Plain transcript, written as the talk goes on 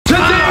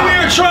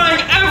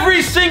trying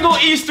every single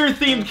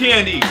Easter-themed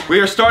candy. We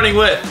are starting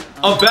with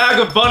a bag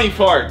of bunny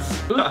farts.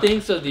 Who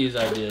thinks of these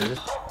ideas?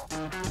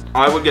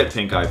 I would get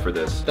pink eye for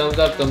this. Thumbs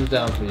up, thumbs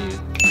down for you.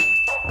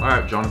 All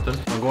right, Jonathan.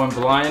 I'm going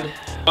blind.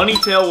 Bunny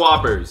tail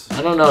Whoppers.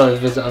 I don't know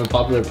if it's an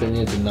unpopular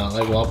opinion to not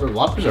like Whoppers.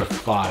 Whoppers are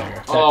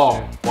fire. Oh,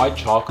 white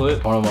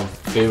chocolate. One of my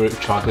favorite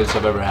chocolates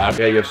I've ever had.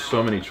 Yeah, you have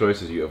so many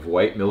choices. You have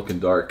white, milk, and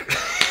dark.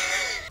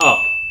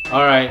 Oh.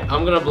 All right,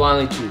 I'm gonna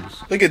blindly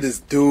choose. Look at this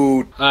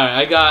dude. All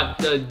right, I got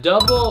the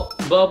double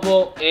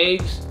bubble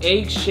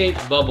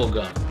egg-shaped bubble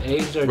gum.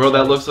 Eggs are. Bro,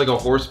 that looks like a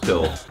horse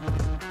pill.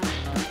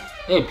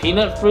 Hey,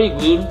 peanut-free,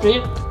 gluten-free.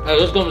 Hey,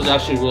 this gum is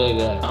actually really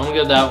good. I'm gonna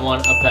give that one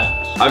a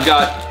pass. I've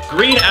got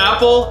green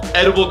apple,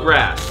 edible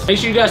grass. Make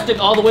sure you guys stick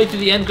all the way to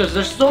the end because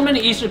there's so many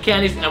Easter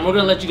candies, and we're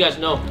gonna let you guys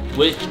know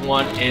which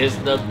one is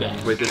the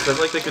best. Wait, this has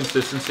like the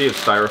consistency of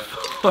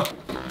styrofoam.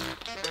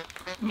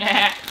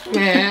 Meh.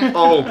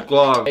 Oh,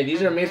 God. Hey,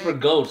 these are made for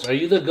goats. Are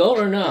you the goat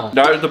or not?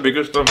 That is the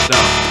biggest thumbs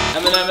down.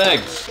 M&M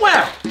eggs.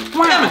 Wow.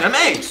 M&M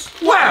eggs.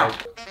 Wow.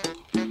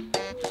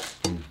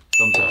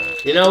 Thumbs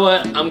up. You know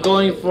what? I'm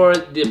going for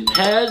the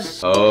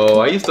Pez. Oh,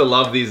 I used to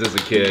love these as a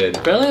kid.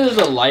 Apparently there's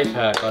a life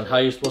hack on how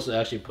you're supposed to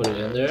actually put it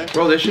in there.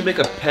 Bro, they should make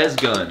a Pez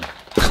gun.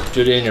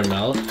 Shoot it in your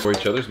mouth. For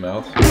each other's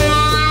mouth.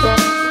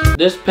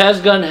 This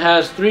Pez gun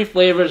has 3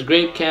 flavors: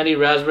 grape candy,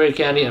 raspberry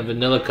candy, and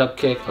vanilla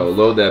cupcake. Oh,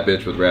 load that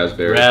bitch with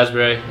raspberry.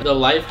 Raspberry. The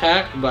life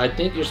hack, but I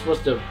think you're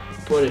supposed to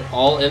put it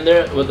all in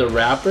there with a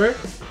wrapper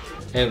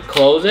and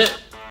close it.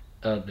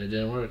 Oh, it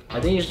didn't work.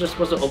 I think you're just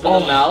supposed to open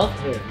the mouth.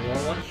 Here, you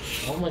want one?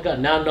 Oh my god,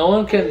 now no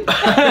one can...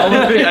 I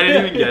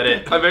didn't even get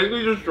it. I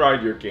basically just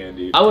tried your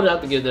candy. I would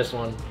have to give this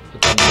one a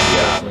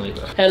thumbs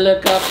up.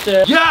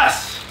 Helicopter.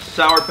 Yes!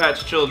 Sour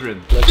Patch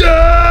Children.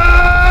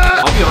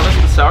 Yeah! I'll be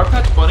honest, the Sour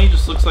Patch Bunny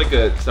just looks like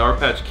a Sour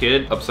Patch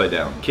Kid upside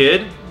down.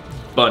 Kid,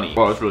 bunny.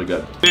 Wow, that's really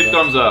good. Big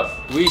thumbs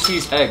up.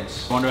 Reese's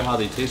eggs. Wonder how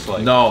they taste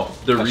like. No,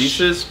 the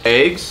Reese's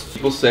eggs,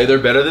 people say they're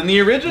better than the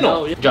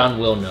original. No, John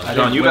will know.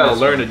 John, you gotta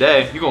learn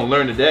today. You gonna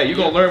learn today. You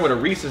gonna learn what a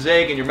Reese's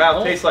egg in your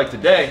mouth tastes like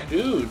today.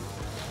 Dude.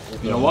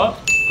 You know what?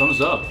 Thumbs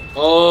up.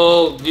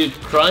 Oh, dude,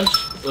 Crunch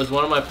was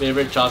one of my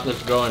favorite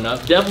chocolates growing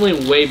up.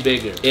 Definitely way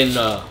bigger in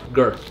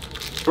girth.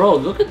 Bro,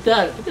 look at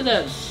that. Look at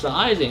that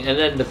sizing. And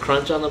then the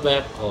crunch on the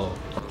back. Oh.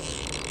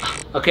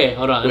 Okay,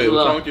 hold on. Wait,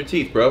 what's wrong with your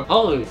teeth, bro?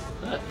 Holy.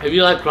 If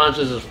you like Crunch,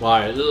 this is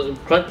fire.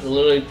 Crunch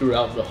literally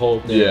throughout the whole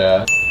thing.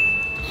 Yeah.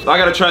 I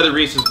gotta try the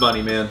Reese's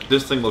Bunny, man.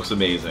 This thing looks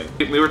amazing.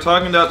 We were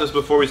talking about this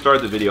before we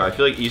started the video. I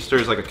feel like Easter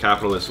is like a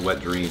capitalist's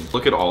wet dream.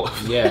 Look at all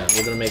of them. Yeah,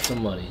 we're gonna make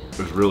some money.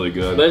 It's really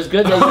good. But it's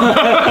good.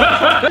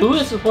 Who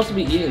is supposed to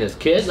be eating this?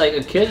 Kid? Like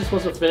a kid is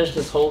supposed to finish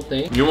this whole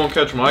thing? You won't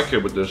catch my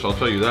kid with this, I'll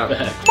tell you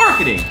that.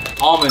 Marketing!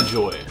 Almond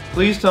Joy.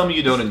 Please tell me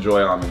you don't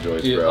enjoy Almond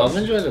Joys, Dude, bro.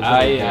 Almond Joys are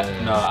pretty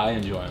good. No, I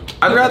enjoy them.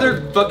 I'd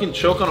rather fucking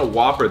choke on a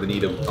Whopper than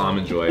eat an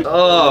Almond Joy.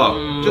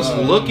 Oh, just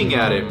looking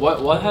at it.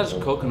 What has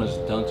coconuts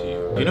done to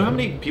you? You know how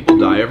many people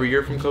die every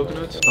year from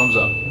coconuts? Thumbs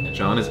up.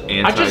 John is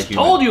anti-human. I just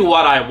told you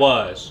what I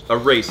was. A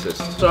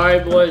racist. Sorry,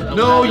 boys.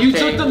 No, you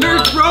took the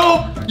Nerds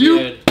Rope!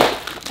 You...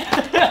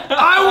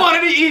 I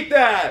wanted to eat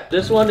that!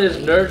 This one is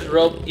Nerds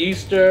Rope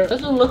Easter.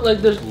 Doesn't look like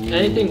there's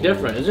anything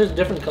different. Is this a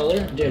different color?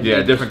 James,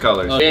 Yeah, different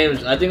colors. Oh,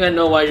 James, I think I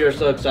know why you're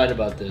so excited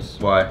about this.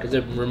 Why? Because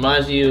it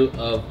reminds you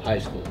of high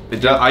school.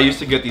 I used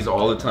to get these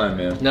all the time,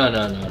 man. No.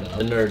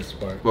 The nerds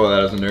part. Well,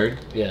 that is a nerd?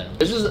 Yeah.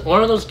 This is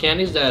one of those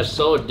candies that is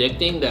so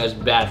addicting that is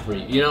bad for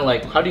you. You know,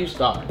 like, how do you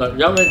stop? But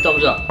y'all many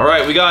thumbs up.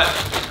 Alright, we got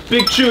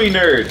Big Chewy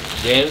Nerd.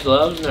 James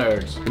loves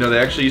nerds. You know, they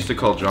actually used to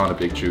call John a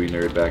Big Chewy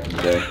Nerd back in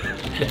the day.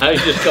 How you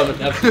just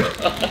coming after me?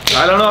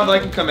 I don't know if I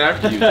can come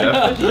after you,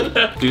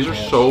 Jeff. These are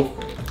so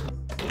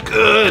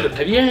good.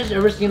 Have you guys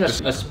ever seen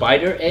a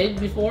spider egg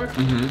before?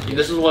 Mm-hmm.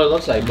 This is what it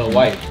looks like, but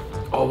white.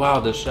 Oh wow,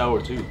 the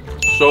shower too.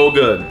 So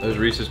good. Those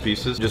Reese's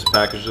Pieces, just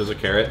packaged as a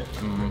carrot.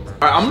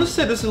 Alright, I'm gonna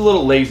say this is a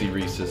little lazy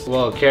Reese's.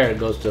 Well, a carrot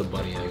goes to a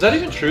bunny egg. Is that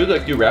even true?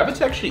 Like, do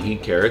rabbits actually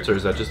eat carrots, or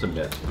is that just a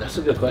myth? That's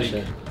a good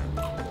question.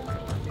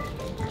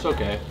 It's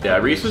okay. Yeah,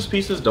 Reese's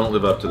Pieces don't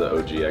live up to the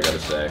OG, I gotta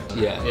say.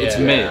 Yeah, it's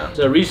Yeah. mid.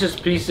 So Reese's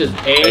Pieces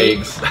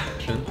eggs.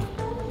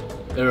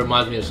 It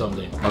reminds me of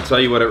something. I'll tell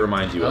you what it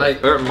reminds you of.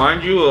 Like- It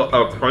reminds you of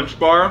a Crunch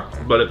Bar,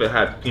 but if it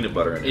had peanut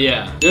butter in it.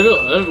 Yeah. This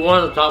is one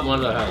of the top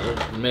ones I have.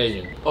 It's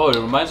amazing. Oh, it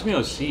reminds me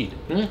of seed.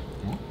 Hmm?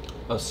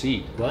 A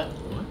seed. What?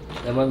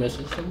 Am I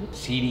missing something?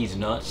 Seedy's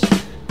nuts.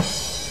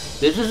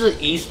 This is an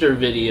Easter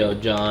video,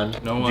 John.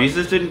 No one.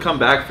 Jesus didn't come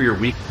back for your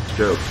weak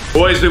joke.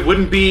 Boys, it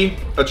wouldn't be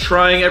a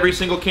trying every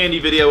single candy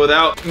video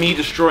without me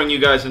destroying you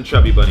guys in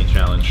Chubby Bunny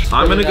Challenge.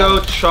 I'm gonna go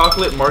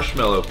chocolate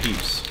marshmallow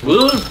peeps.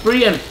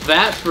 Gluten-free and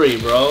fat-free,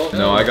 bro.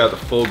 No, I got the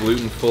full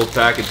gluten, full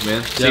package,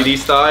 man. See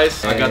these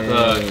thighs? I got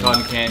the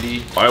cotton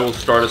candy. I will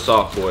start us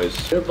off, boys.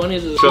 Your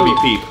bunnies is Chubby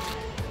peep.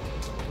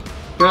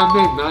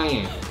 Chubby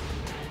bunny.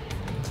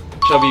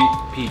 Chubby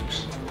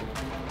peeps.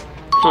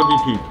 Chubby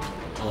peep.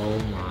 Oh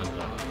my god.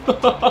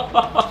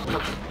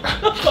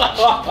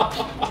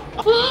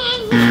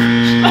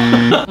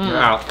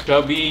 Out.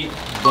 Chubby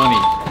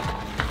bunny.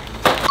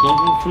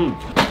 Chubby peep.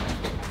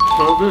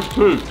 Chubby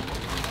peep.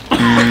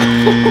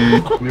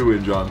 You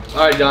win, John. All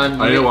right,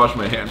 John. I need to wash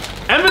my hands.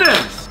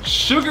 M&M's,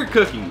 sugar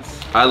cookies.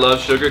 I love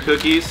sugar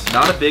cookies.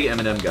 Not a big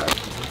M&M guy.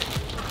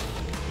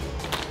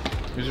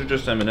 These are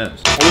just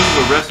M&M's. Oh, this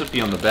is a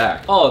recipe on the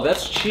back. Oh,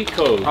 that's cheat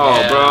code. Oh,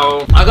 Yeah.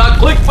 bro. I got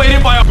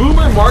clickbaited by a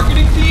boomer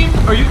marketing team?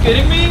 Are you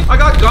kidding me? I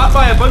got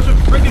by a bunch of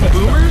freaking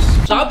boomers?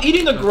 Stop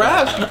eating the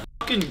grass, you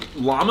fucking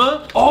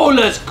llama. Oh,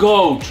 let's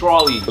go,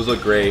 trolley. Those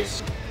look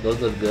great. Those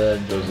look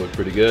good. Those look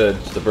pretty good.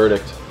 It's the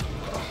verdict.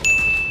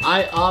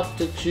 I opt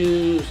to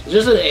choose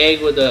just an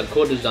egg with a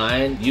cool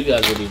design. You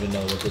guys would even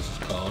know what this is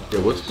called. Yeah,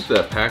 what's with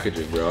that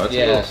packaging, bro? That's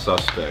a little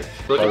suspect.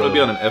 I feel like I'm gonna be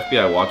on an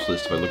FBI watch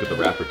list if I look at the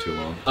wrapper too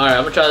long. All right,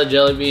 I'm gonna try the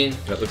jelly bean.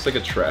 That looks like a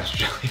trash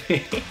jelly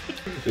bean.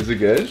 Is it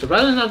good?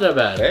 Surprisingly not that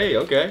bad. Hey,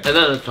 okay. And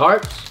then the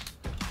tarts.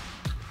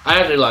 I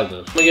actually like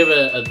those. I'm gonna give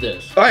it a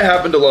this. I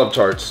happen to love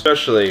tarts,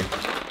 especially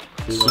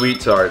sweet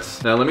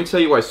tarts. Now let me tell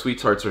you why sweet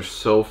tarts are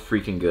so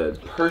freaking good.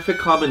 Perfect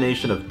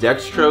combination of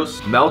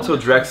dextrose,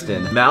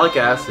 maltodextrin, malic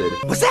acid.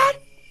 Was that?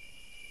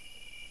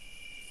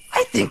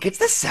 I think it's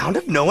the sound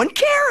of no one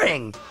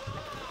caring.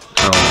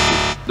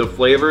 The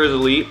flavor is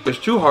elite. It's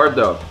too hard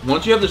though.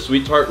 Once you have the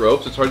sweet tart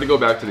ropes, it's hard to go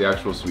back to the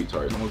actual sweet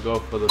tart. I'm gonna go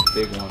for the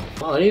big one.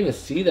 Oh, I didn't even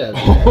see that.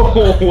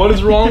 Oh, what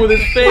is wrong with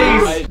his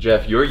face?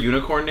 Jeff, your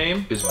unicorn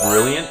name is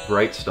Brilliant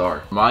Bright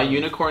Star. My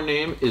unicorn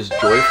name is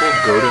Joyful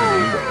Golden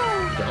Rainbow.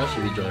 Josh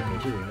should be joyful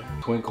too, right?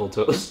 Twinkle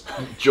toes.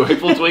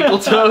 Joyful Twinkle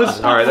Toes?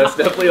 Alright, that's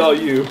definitely all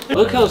you.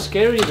 Look how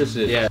scary this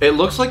is. Yeah. It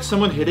looks like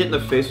someone hit it in the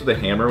face with a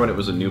hammer when it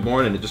was a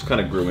newborn and it just kind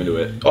of grew into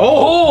it.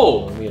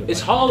 Oh! It's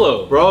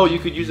hollow. Bro, you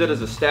could use that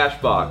as a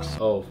stash box.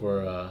 Oh,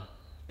 for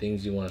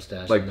things you want to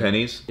stash. Like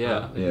pennies?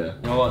 Yeah. Yeah.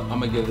 You know what? I'm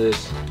gonna give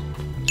this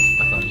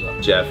a thumbs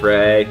up.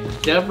 Jeffrey.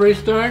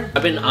 Jeffrey's turn.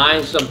 I've been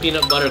eyeing some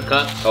peanut butter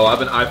cups. Oh, I've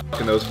been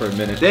eye-fucking those for a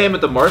minute. Damn,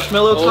 with the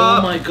marshmallow Oh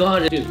top? my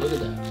god, dude, look at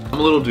that. I'm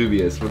a little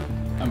dubious.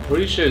 I'm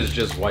pretty sure it's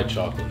just white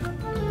chocolate.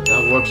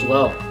 That works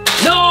well.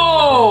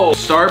 No!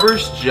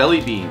 Starburst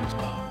jelly beans.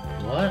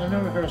 What? I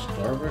never heard of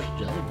Starburst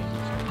jelly beans.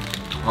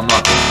 I'm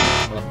not.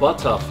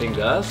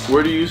 Butterfingers.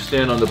 Where do you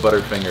stand on the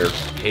Butterfinger?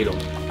 Hate them.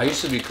 I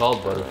used to be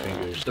called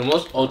Butterfingers. The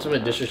most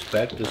ultimate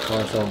disrespect is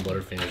calling someone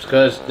Butterfingers.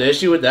 Because the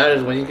issue with that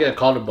is when you get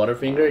called a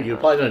Butterfinger, you're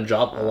probably going to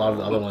drop a lot of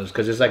the other ones.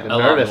 Because it's like a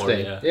nervous more,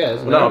 thing. yeah.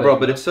 It's No, nervous. bro,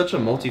 but it's such a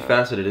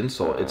multifaceted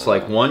insult. It's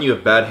like, one, you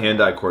have bad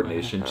hand-eye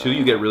coordination. Two,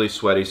 you get really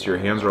sweaty, so your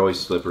hands are always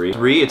slippery.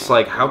 Three, it's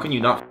like, how can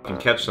you not fucking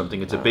catch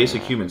something? It's a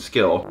basic human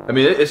skill. I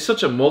mean, it's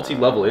such a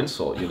multi-level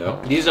insult, you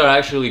know? These are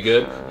actually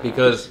good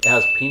because it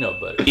has peanut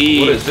butter. What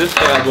is this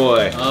bad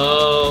boy?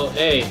 Oh,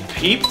 hey.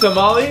 Peep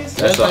tamales?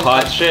 That's a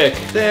hot chick.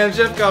 Damn,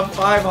 Jeff got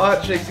 5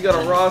 hot chicks. He got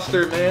a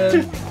roster,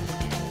 man.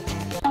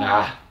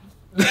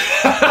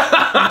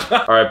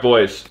 Alright,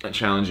 boys. I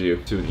challenge you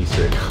to an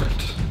Easter egg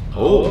hunt.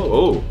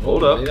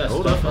 Hold up.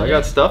 Hold up. I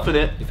got stuff in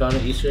it. You found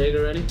an Easter egg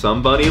already?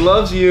 Somebody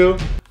loves you.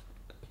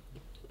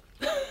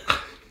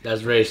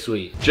 That's very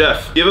sweet.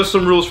 Jeff, give us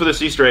some rules for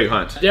this Easter egg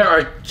hunt. There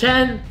are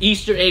 10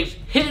 Easter eggs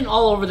hidden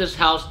all over this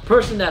house.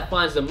 Person that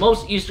finds the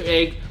most Easter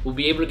eggs will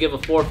be able to give a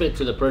forfeit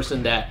to the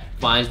person that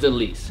finds the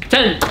least.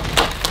 10!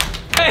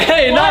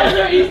 Hey, Not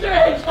there Easter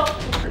eggs!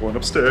 We're going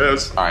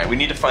upstairs. Alright, we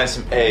need to find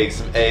some eggs,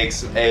 some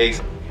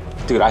eggs.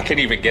 Dude, I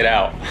can't even get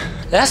out.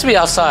 It has to be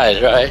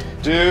outside, right?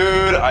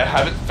 Dude, I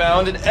haven't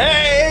found an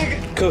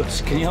egg!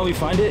 Coach, can you help me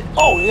find it?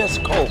 Oh, yes,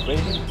 cool,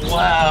 baby.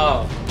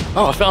 Wow.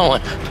 Oh, I found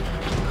one.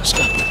 Let's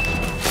go.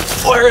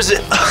 Where is it?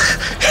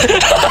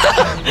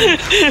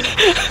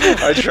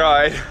 I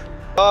tried.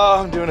 Oh,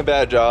 I'm doing a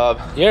bad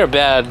job. You're a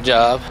bad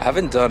job. I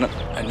haven't done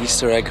an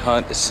Easter egg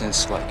hunt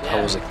since like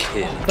I was a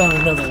kid. Found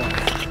another one.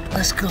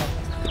 Let's go.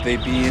 They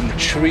be in the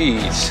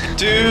trees.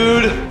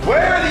 Dude,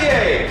 where are the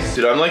eggs?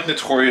 Dude, I'm like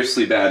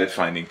notoriously bad at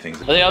finding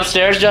things. Are they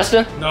upstairs,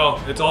 Justin? No,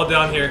 it's all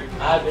down here.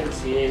 I've been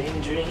seeing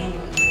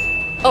dreams.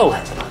 Oh,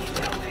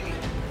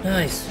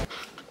 nice.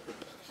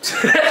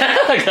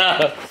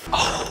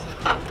 Oh,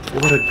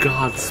 what a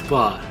god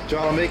spot.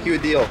 John, I'll make you a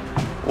deal.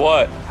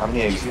 What? How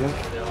many eggs do you have?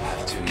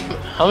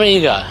 How many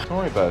you got? Don't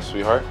worry about it,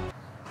 sweetheart.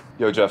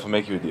 Yo, Jeff, I'll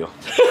make you a deal.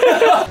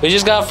 We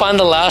just gotta find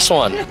the last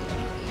one.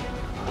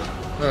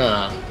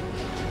 Yeah!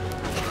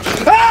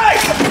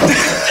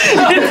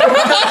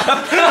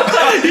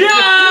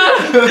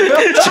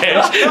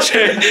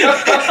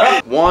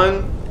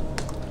 1,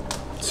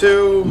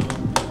 2,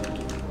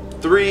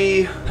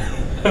 3, 4.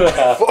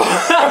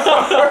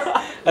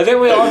 I think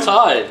we all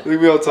tied. I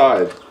think we all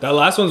tied. That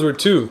last ones were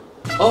 2.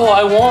 Oh,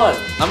 I won.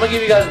 I'm gonna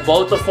give you guys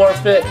both a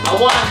forfeit. I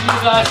want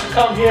you guys to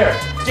come here.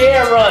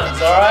 Dare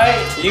runs, all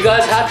right? You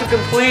guys have to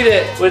complete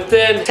it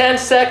within 10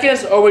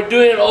 seconds or we're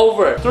doing it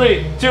over.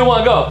 3, 2,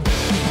 1, go.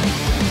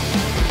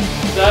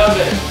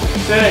 7,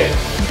 6,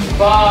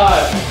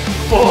 5,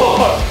 4,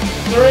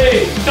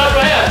 3, touch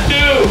my hand,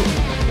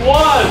 2, 1.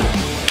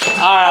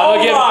 All right, I'm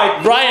gonna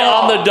get Brian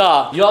on the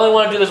dot. You only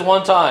wanna do this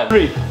one time.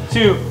 3,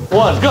 2,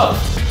 1, go.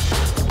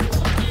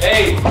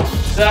 8,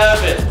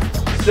 7,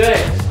 6,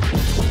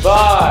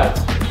 5,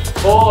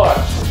 4,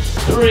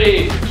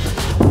 3,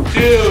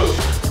 2.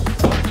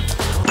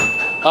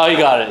 Oh, he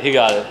got it. He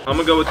got it. I'm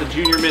gonna go with the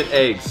Junior Mint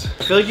eggs.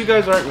 feel like you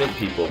guys aren't mint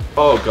people.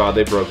 Oh god,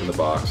 they broke in the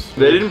box.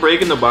 They didn't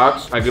break in the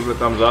box. I give it a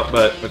thumbs up,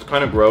 but it's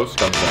kind of gross.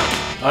 Thumbs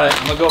down. Alright,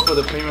 I'm gonna go for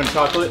the premium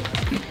chocolate.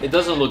 It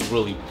doesn't look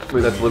really...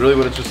 Wait, that's literally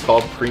what it's just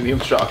called, premium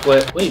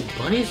chocolate? Wait,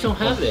 bunnies don't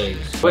have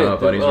eggs. Wait, no,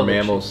 bunnies are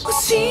mammals.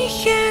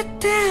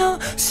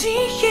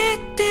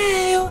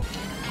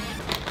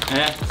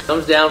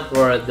 Thumbs down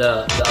for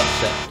the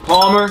upset.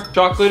 Palmer,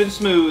 chocolate and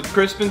smooth,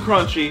 crisp and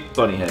crunchy,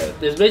 bunny head.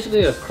 It's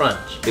basically a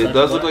crunch. It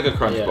does look like a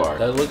crunch Yeah. bar.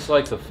 That looks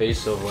like the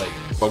face of like...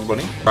 Bug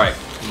Bunny? Alright,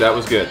 that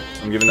was good.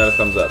 I'm giving that a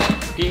thumbs up.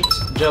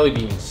 Pete's jelly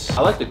beans.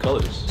 I like the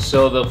colors.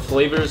 So the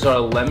flavors are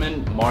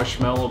lemon,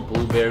 marshmallow,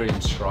 blueberry,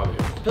 and strawberry.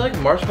 I feel like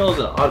marshmallow is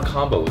an odd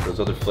combo with those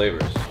other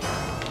flavors.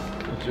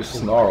 Just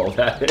snarled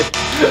at it.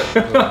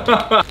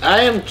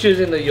 I am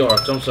choosing the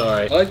Yorks, I'm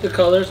sorry. I like the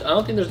colors. I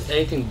don't think there's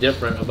anything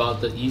different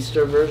about the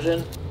Easter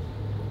version.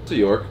 It's a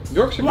York.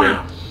 Yorks are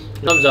Wow.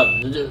 Thumbs up.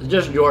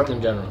 Just York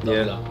in general. Thumbs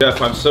good. up.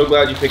 Jeff, I'm so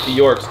glad you picked the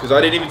Yorks because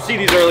I didn't even see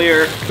these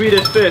earlier. Sweet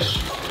as fish.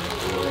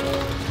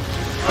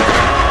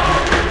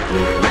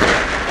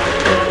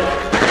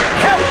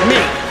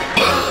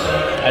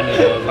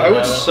 I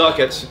would suck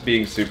at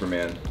being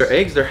Superman. They're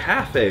eggs, they're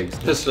half eggs.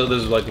 So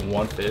there's like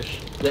one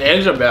fish. The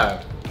eggs are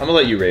bad. I'm gonna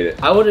let you rate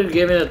it. I would have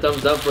given it a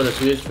thumbs up for the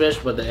Swedish fish,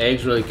 but the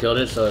eggs really killed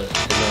it, so it's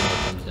going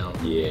a thumbs down.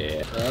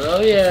 Yeah.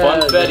 Oh yeah.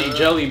 Funfetti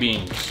jelly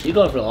beans. You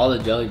going for all the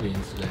jelly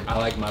beans today. I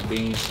like my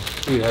beans.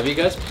 Dude, have you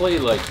guys played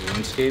like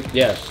RuneScape?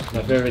 Yes,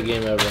 my favorite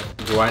game ever.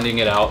 Grinding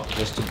it out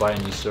just to buy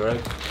an Easter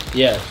egg?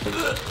 Yes.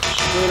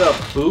 Straight up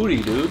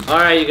booty, dude.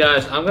 Alright you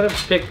guys, I'm gonna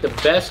pick the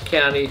best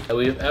candy that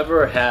we've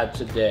ever had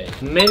today.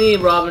 Mini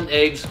Robin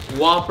Eggs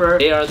Whopper.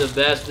 They are the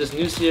best. This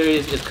new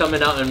series is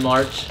coming out in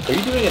March. Are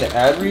you doing an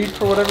ad read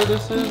for whatever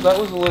this is? That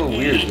was a little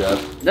weird,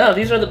 Jeff. No,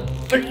 these are the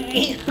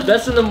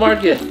best in the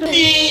market.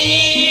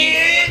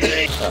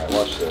 Alright,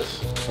 watch this.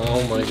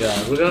 Oh my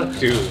god. We're gonna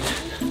Dude.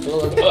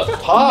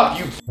 Pop,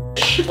 you.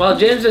 While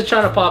James is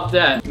trying to pop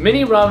that,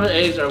 Mini Robin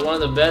eggs are one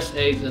of the best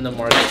eggs in the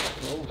market.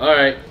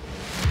 Alright.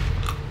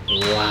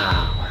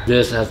 Wow.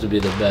 This has to be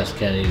the best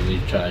candy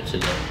we've tried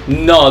today.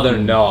 No, they're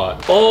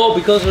not. Oh,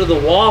 because of the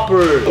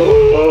Whopper.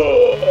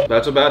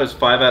 That's about as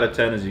 5 out of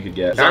 10 as you could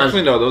get.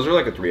 Actually, no, those are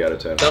like a 3 out of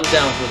 10. Thumbs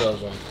down for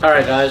those ones.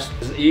 Alright guys,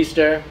 it's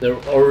Easter. The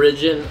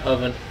origin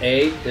of an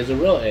egg is a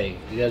real egg.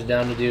 You guys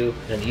down to do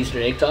an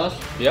Easter egg toss?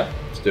 Yeah.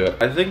 Let's do it.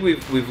 I think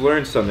we've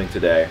learned something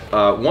today.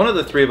 One of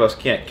the three of us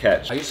can't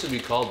catch. I used to be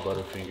called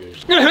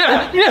Butterfingers.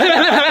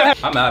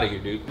 I'm out of here,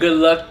 dude. Good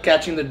luck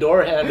catching the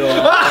door handle.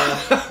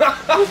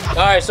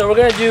 Alright, so we're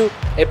gonna do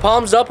a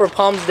palms up or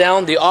palms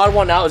down. The odd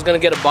one out is gonna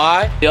get a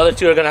bye. The other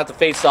two are gonna have to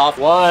face off.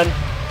 1,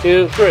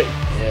 2, 3.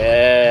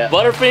 Yeah.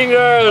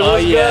 Butterfingers, Oh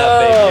let's yeah, go.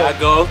 baby, I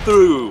go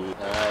through.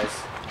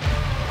 Nice.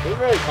 You're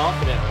very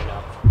confident right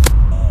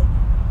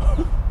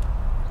now.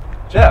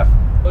 Jeff.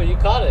 Oh, you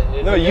caught it.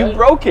 Is No, it you good?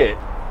 broke it.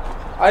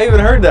 I even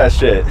heard that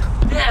shit.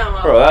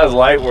 Damn. Bro, that was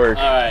light work.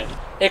 Alright.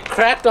 It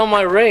cracked on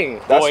my ring.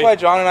 That's why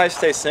John and I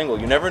stay single.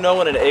 You never know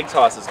when an egg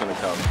toss is gonna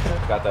come.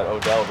 Got that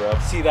Odell, bro.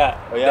 See that?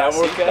 Oh yeah,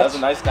 Downward see? catch? That was a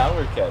nice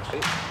downward catch.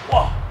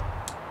 Whoa.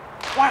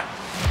 What?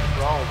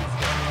 What's wrong with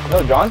these guys?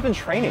 No, John's been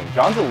training.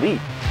 John's elite.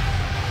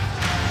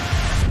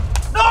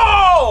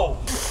 No!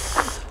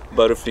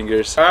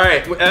 Butterfingers. All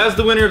right, as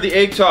the winner of the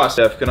egg toss,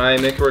 Steph, can I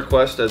make a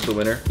request as the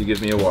winner? You give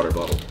me a water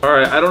bottle. All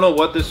right, I don't know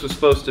what this was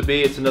supposed to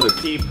be. It's another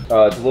peep.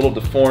 It's a little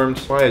deformed.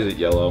 Why is it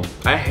yellow?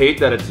 I hate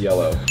that it's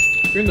yellow.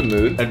 If you're in the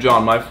mood. And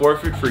John, my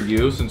forfeit for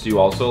you, since you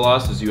also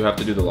lost, is you have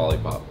to do the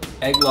lollipop.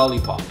 Egg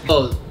lollipop.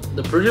 Oh,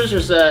 the producer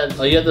said,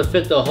 oh, you have to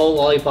fit the whole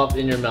lollipop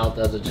in your mouth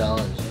as a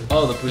challenge.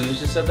 Oh, the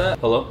producer said that?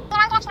 Hello?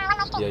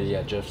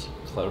 Yeah, Jeff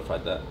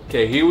clarified that.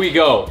 Okay, here we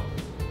go.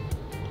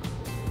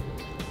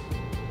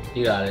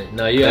 You got it.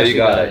 No, you Yeah, actually you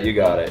got it. You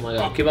got it. Oh my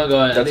god, keep on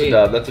going. That's a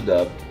dub. That's a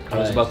dub. I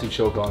was about to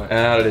choke on it.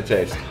 And how did it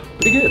taste?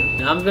 Pretty good.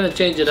 Now I'm gonna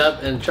change it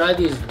up and try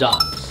these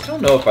dots. I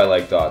don't know if I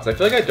like dots. I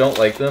feel like I don't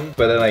like them,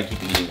 but then I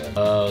keep eating them.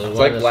 It's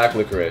like black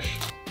licorice.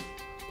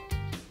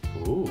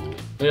 Ooh.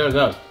 They are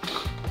good.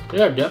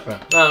 They are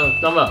different.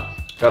 Thumb up.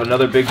 Got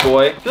another big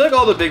boy. I feel like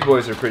all the big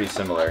boys are pretty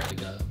similar.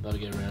 About to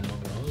get random,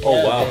 bro. Oh,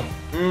 Yeah, wow.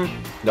 man.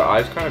 The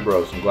eye's kind of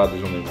gross. I'm glad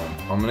there's only one.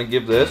 I'm gonna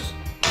give this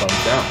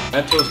thumbs down.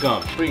 Mentos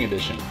gum, spring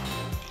edition.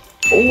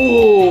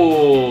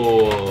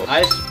 Ooh.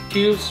 Ice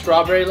cube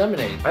strawberry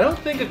lemonade. I don't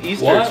think of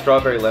Easter What? as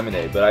strawberry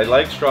lemonade, but I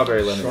like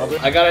strawberry lemonade.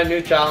 I got a new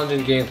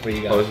challenging game for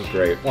you Oh, guys. this is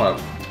great. What?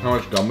 How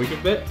much gum we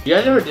can fit? You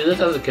guys ever do this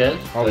as a kid?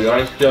 I'll be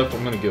honest, Jeff,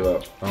 I'm gonna give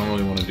up. I don't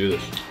really want to do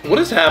this. What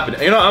is happening?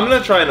 You know, I'm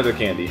gonna try another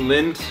candy.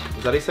 Lind,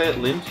 is that how you say it?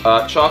 Lind?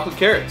 Chocolate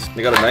carrots.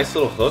 They got a nice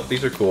little hook.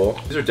 These are cool.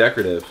 These are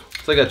decorative.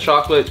 It's like a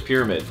chocolate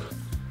pyramid.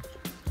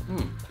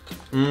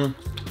 All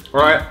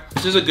right,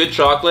 this is a good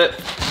chocolate,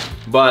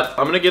 but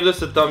I'm gonna give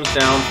this a thumbs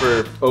down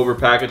for over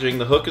packaging.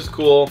 The hook is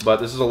cool, but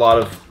this is a lot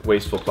of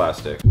wasteful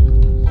plastic.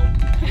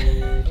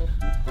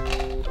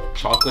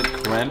 Chocolate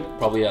creme,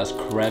 probably has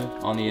creme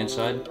on the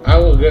inside. I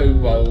will get you.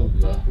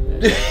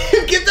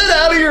 Get that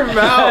out of your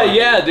mouth!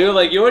 Yeah, dude,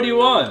 like you already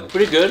won.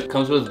 Pretty good.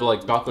 Comes with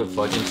like chocolate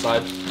fudge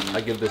inside.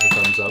 I give this a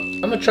thumbs up.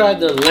 I'm gonna try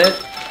the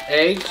Lindt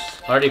eggs.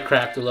 Already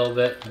cracked a little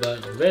bit,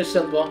 but very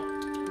simple.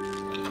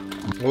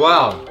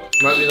 Wow.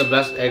 Might be the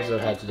best eggs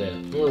I've had today.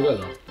 Really good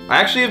though. I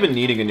actually have been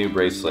needing a new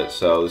bracelet,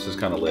 so this is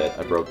kind of lit.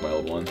 I broke my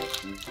old one.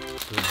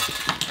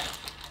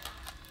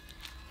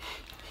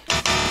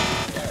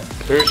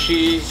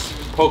 Hershey's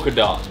polka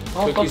dot.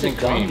 Oh, Cookies and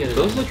cream.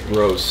 Those look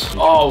gross.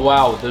 Oh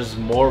wow, there's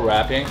more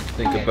wrapping.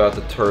 Think about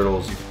the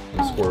turtles, you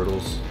f***ing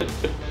squirtles.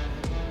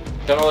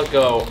 Kind of like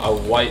a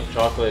white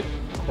chocolate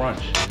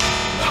crunch.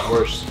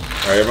 Worse.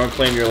 All right, everyone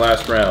claim your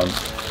last round.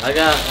 I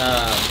got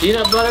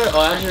peanut butter.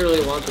 Oh, I actually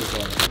really want this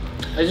one.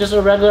 It's just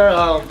a regular,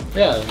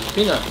 yeah,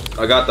 peanut.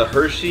 I got the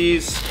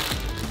Hershey's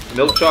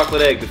milk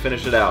chocolate egg to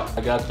finish it out.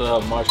 I got the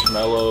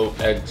marshmallow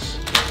eggs.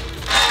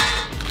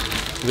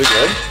 Is it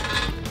good?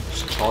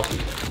 It's chalky.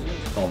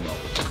 Oh no,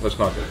 that's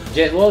not good.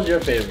 Jed, what was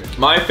your favorite?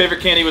 My favorite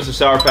candy was the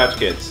Sour Patch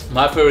Kids.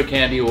 My favorite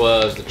candy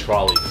was the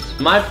trolleys.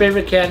 My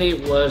favorite candy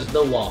was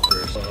the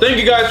Whoppers. Thank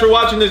you guys for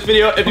watching this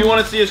video. If you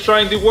want to see us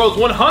trying the world's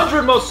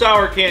 100 most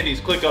sour candies,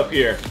 click up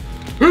here.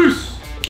 Peace!